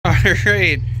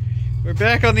Alright, we're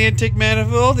back on the intake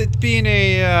manifold. It's been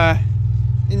a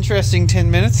interesting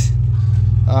 10 minutes.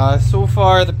 So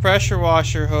far the pressure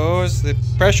washer hose, the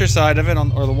pressure side of it,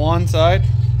 or the wand side,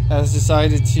 has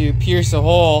decided to pierce a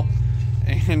hole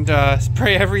and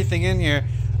spray everything in here.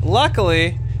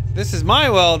 Luckily, this is my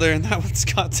welder and that one's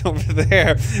Scott's over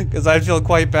there, because I'd feel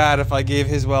quite bad if I gave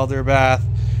his welder a bath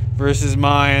versus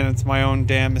mine. It's my own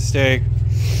damn mistake.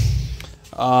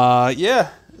 Yeah.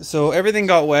 So everything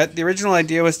got wet. The original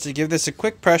idea was to give this a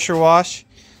quick pressure wash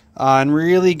and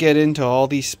really get into all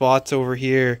these spots over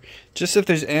here. Just if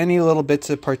there's any little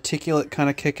bits of particulate kind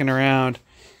of kicking around.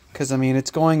 Because, I mean, it's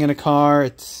going in a car.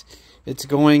 It's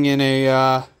going in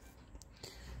a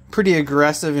pretty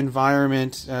aggressive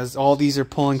environment, as all these are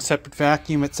pulling separate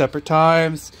vacuum at separate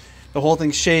times. The whole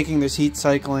thing's shaking. There's heat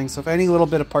cycling. So if any little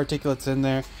bit of particulate's in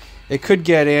there, it could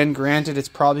get in. Granted, it's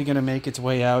probably going to make its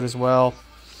way out as well.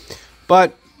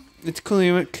 But it's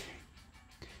clean.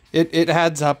 It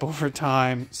adds up over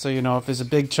time. So, you know, if there's a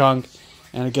big chunk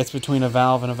and it gets between a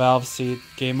valve and a valve seat,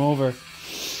 game over.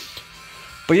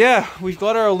 But yeah, we've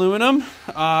got our aluminum.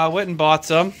 Went and bought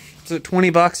some. It's at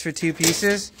 20 bucks for 2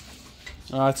 pieces.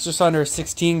 It's just under a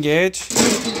 16 gauge.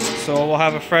 So we'll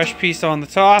have a fresh piece on the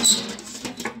top.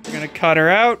 We're gonna cut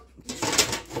her out.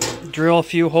 Drill a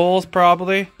few holes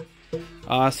probably.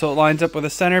 So it lines up with a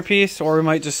centerpiece, or we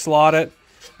might just slot it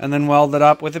and then weld it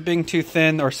up. With it being too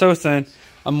thin, or so thin,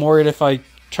 I'm worried if I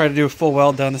try to do a full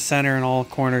weld down the center and all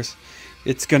corners,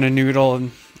 it's gonna noodle,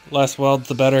 and less welds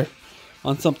the better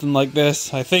on something like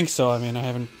this. I think so. I mean, I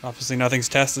haven't, obviously nothing's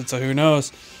tested, so who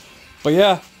knows. But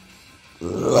yeah,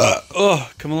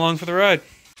 come along for the ride.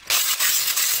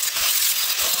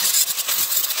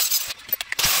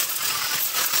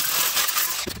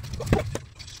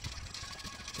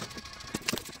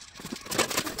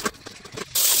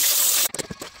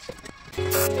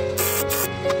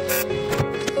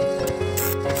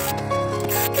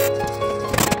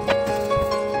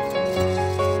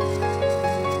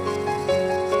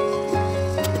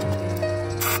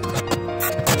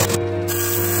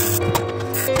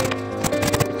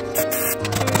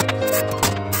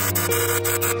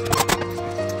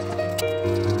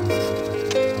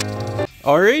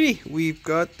 Alrighty, we've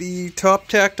got the top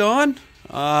tacked on.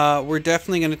 We're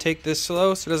definitely going to take this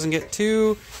slow so it doesn't get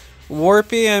too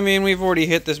warpy. I mean, we've already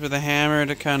hit this with a hammer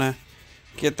to kind of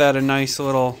get that a nice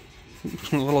little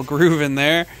groove in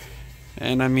there.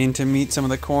 And I mean, to meet some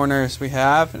of the corners we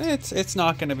have, it's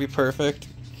not going to be perfect.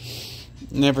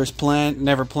 Never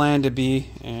planned to be,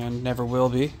 and never will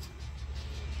be.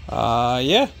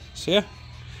 Yeah, so yeah.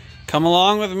 Come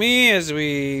along with me as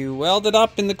we weld it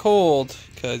up in the cold,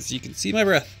 because you can see my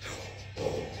breath.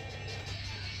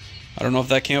 I don't know if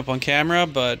that came up on camera,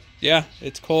 but yeah,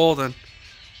 it's cold and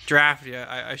drafty.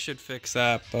 I should fix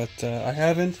that, but I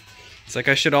haven't. It's like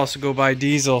I should also go buy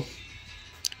diesel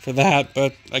for that,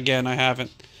 but again, I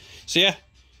haven't. So yeah,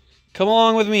 come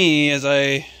along with me as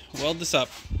I weld this up.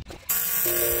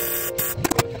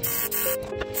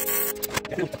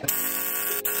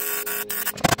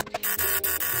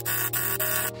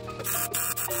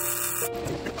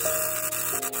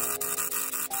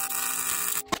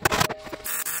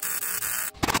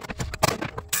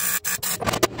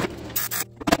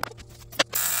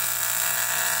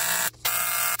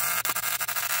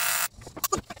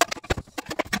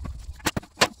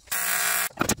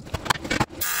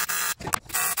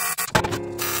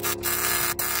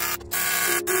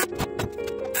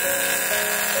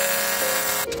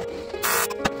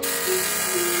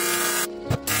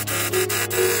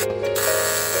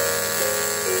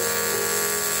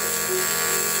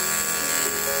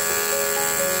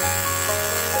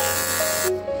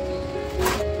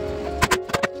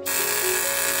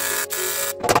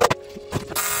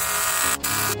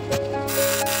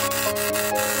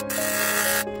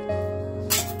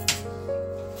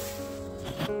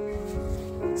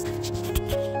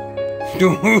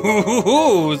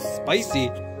 Ooh, spicy.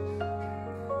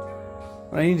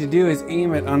 What I need to do is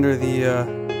aim it under the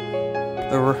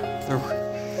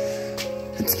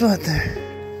spot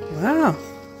there. Wow,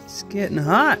 it's getting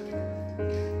hot.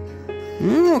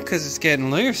 Because it's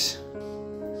getting loose.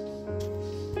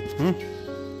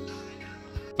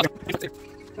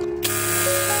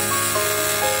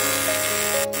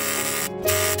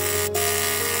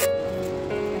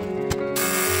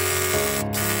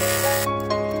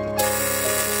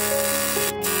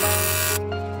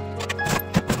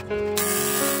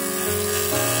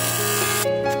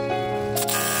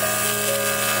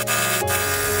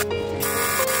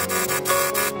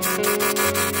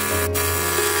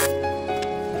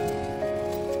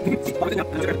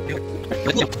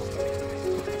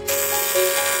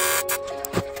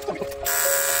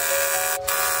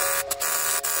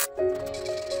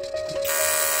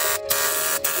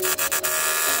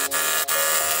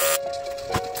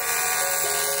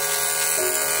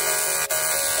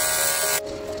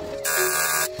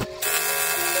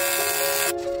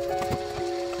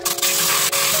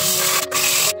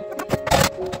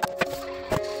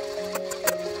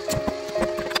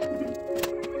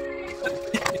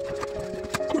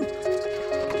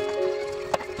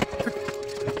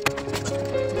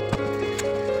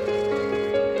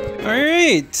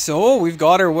 Alright, so we've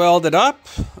got her welded up.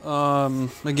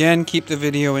 Again, keep the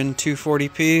video in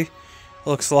 240p.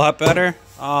 Looks a lot better.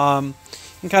 You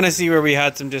can kind of see where we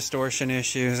had some distortion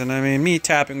issues. And I mean, me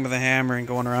tapping with a hammer and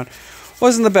going around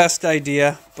wasn't the best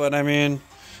idea. But I mean,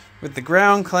 with the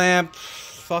ground clamp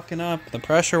fucking up, the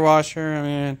pressure washer, I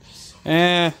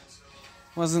mean,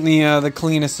 wasn't the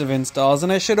cleanest of installs.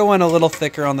 And I should have went a little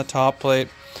thicker on the top plate.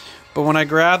 But when I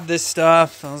grabbed this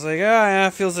stuff, I was like, oh yeah,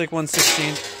 it feels like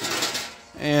 1/16.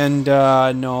 And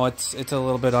no, it's a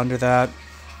little bit under that.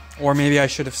 Or maybe I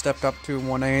should have stepped up to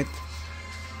 1/8.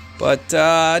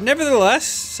 But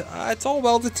nevertheless, it's all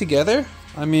welded together.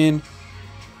 I mean,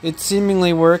 it's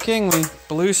seemingly working. We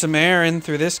blew some air in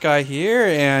through this guy here,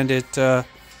 and it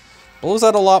blows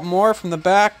out a lot more from the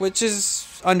back, which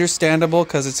is understandable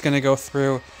because it's going to go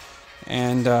through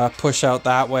and push out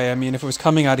that way. I mean, if it was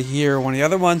coming out of here, one of the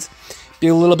other ones, it'd be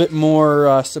a little bit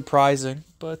more surprising.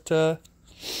 But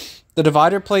the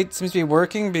divider plate seems to be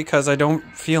working because I don't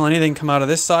feel anything come out of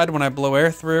this side when I blow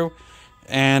air through,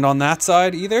 and on that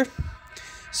side either.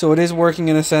 So it is working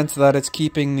in a sense that it's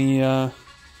keeping the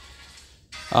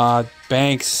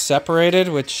banks separated,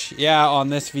 which, yeah, on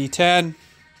this V10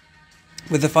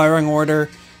 with the firing order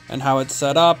and how it's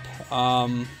set up,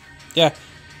 yeah,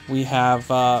 we have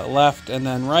left and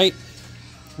then right.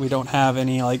 We don't have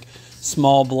any like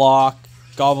small block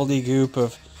gobbledygook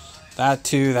of that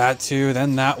two,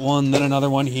 then that one, then another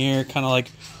one here, kind of like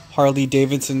Harley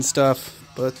Davidson stuff.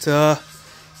 But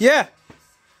yeah,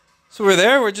 so we're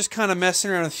there. We're just kind of messing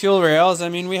around with fuel rails. I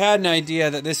mean, we had an idea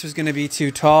that this was going to be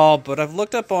too tall, but I've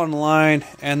looked up online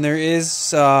and there is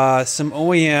some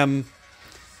OEM,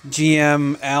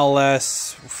 GM,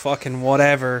 LS, fucking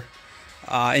whatever,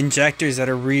 injectors that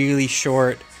are really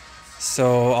short.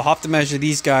 So I'll have to measure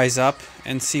these guys up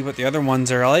and see what the other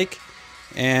ones are like.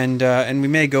 And we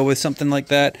may go with something like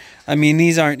that. I mean,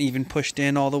 these aren't even pushed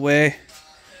in all the way.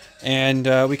 And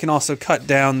we can also cut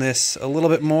down this a little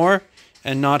bit more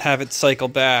and not have it cycle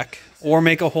back or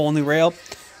make a whole new rail.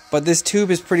 But this tube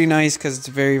is pretty nice because it's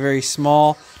very, very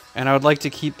small. And I would like to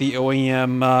keep the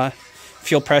OEM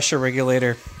fuel pressure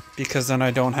regulator because then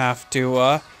I don't have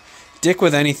to dick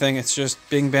with anything. It's just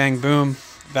bing, bang, boom,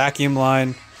 vacuum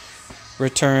line,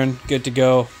 return, good to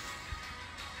go.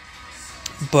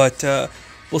 But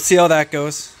we'll see how that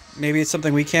goes. Maybe it's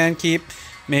something we can keep.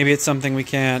 Maybe it's something we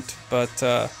can't.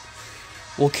 But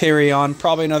we'll carry on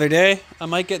probably another day. I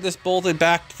might get this bolted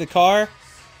back to the car,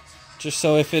 just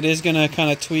so if it is going to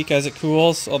kind of tweak as it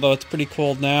cools. Although it's pretty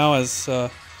cold now, as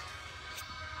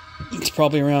it's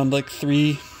probably around like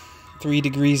 3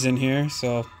 degrees in here.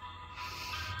 So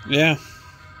yeah,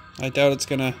 I doubt it's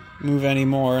going to move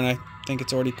anymore. And I think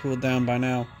it's already cooled down by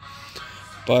now.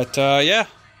 But yeah.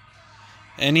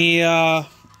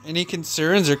 Any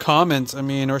concerns or comments, I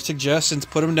mean, or suggestions,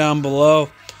 put them down below.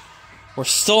 We're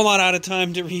still not out of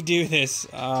time to redo this.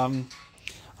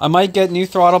 I might get new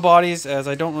throttle bodies, as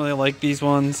I don't really like these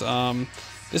ones.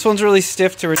 This one's really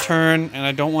stiff to return, and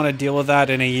I don't want to deal with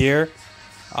that in a year.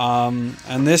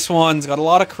 And this one's got a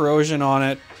lot of corrosion on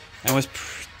it, and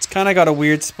it's kind of got a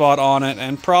weird spot on it,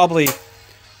 and probably,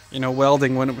 you know,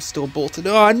 welding when it was still bolted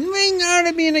on may not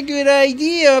have been a good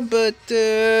idea, but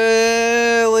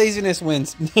laziness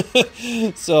wins.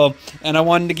 So, and I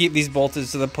wanted to keep these bolted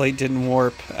so the plate didn't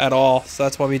warp at all, so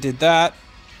that's why we did that.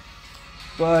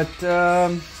 But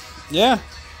yeah,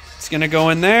 it's gonna go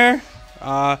in there.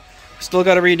 Still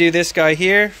got to redo this guy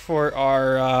here for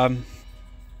our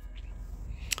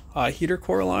heater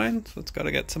core line, so it's got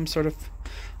to get some sort of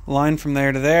line from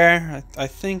there to there. I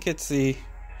think it's the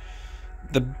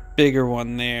bigger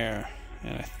one there,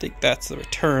 and I think that's the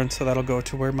return, so that'll go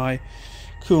to where my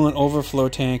coolant overflow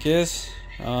tank is.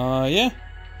 Yeah.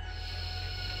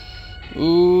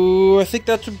 Ooh, I think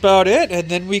that's about it, and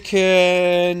then we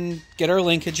can get our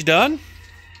linkage done.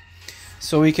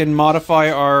 So we can modify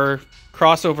our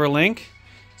crossover link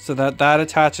so that that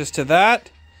attaches to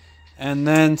that. And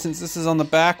then since this is on the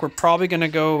back, we're probably going to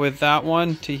go with that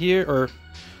one to here, or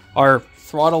our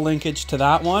throttle linkage to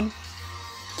that one.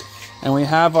 And we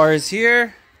have ours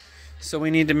here, so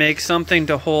we need to make something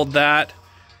to hold that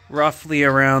roughly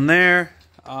around there.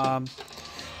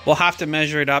 We'll have to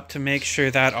measure it up to make sure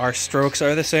that our strokes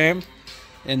are the same,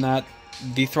 in that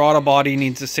the throttle body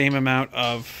needs the same amount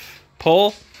of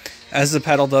pull as the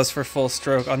pedal does for full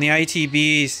stroke. On the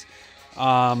ITBs,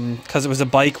 because it was a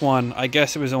bike one, I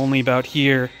guess it was only about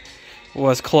here,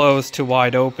 was closed to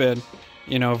wide open,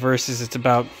 you know, versus it's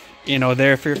about, you know,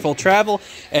 there for your full travel,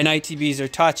 and ITBs are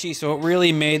touchy, so it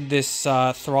really made this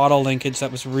throttle linkage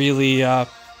that was really, or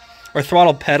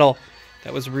throttle pedal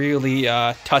that was really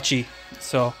touchy.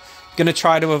 So I'm gonna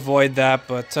try to avoid that,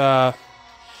 but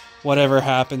whatever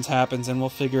happens, happens, and we'll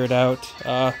figure it out.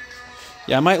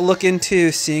 Yeah, I might look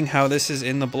into seeing how this is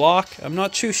in the block. I'm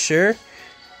not too sure.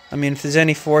 I mean, if there's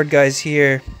any Ford guys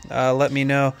here, let me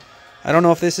know. I don't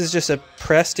know if this is just a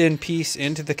pressed in piece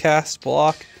into the cast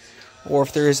block, or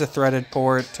if there is a threaded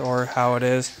port, or how it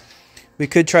is. We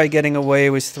could try getting away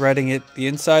with threading it the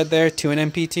inside there to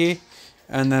an MPT,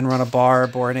 and then run a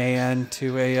barb or an AN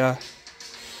to a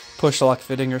push lock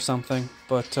fitting or something.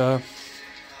 But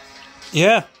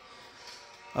yeah,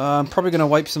 I'm probably going to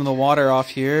wipe some of the water off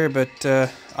here, but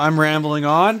I'm rambling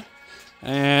on.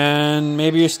 And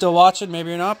maybe you're still watching, maybe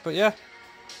you're not, but yeah.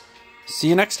 See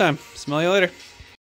you next time. Smell you later.